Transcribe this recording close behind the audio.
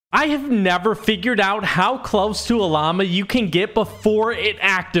I have never figured out how close to a llama you can get before it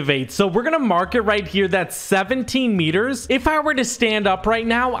activates. So we're going to mark it right here. That's 17 meters. If I were to stand up right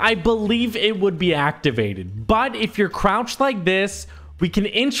now, I believe it would be activated. But if you're crouched like this, we can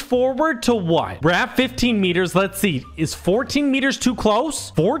inch forward to what? We're at 15 meters. Let's see. Is 14 meters too close?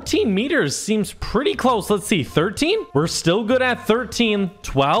 14 meters seems pretty close. Let's see. 13? We're still good at 13.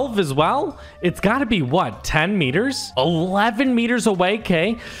 12 as well? It's got to be what? 10 meters? 11 meters away.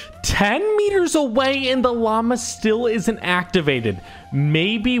 Okay. 10 meters away and the llama still isn't activated.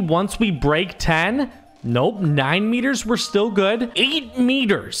 Maybe once we break 10? Nope. 9 meters. We're still good. 8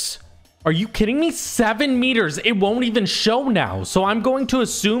 meters. Are you kidding me? 7 meters. It won't even show now. So I'm going to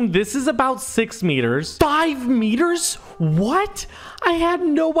assume this is about 6 meters. 5 meters? What? I had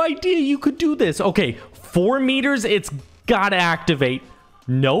no idea you could do this. Okay, 4 meters. It's gotta activate.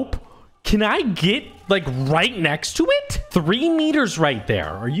 Nope. Can I get like right next to it? 3 meters right there.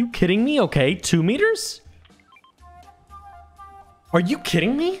 Are you kidding me? Okay, 2 meters? Are you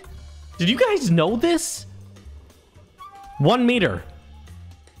kidding me? Did you guys know this? 1 meter.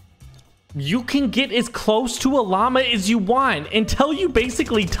 You can get as close to a llama as you want until you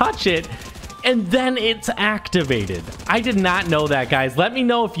basically touch it and then it's activated. I did not know that, guys. Let me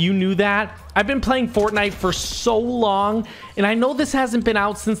know if you knew that. I've been playing Fortnite for so long and I know this hasn't been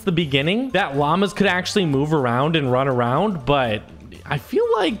out since the beginning that llamas could actually move around and run around, but I feel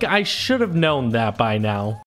like I should have known that by now.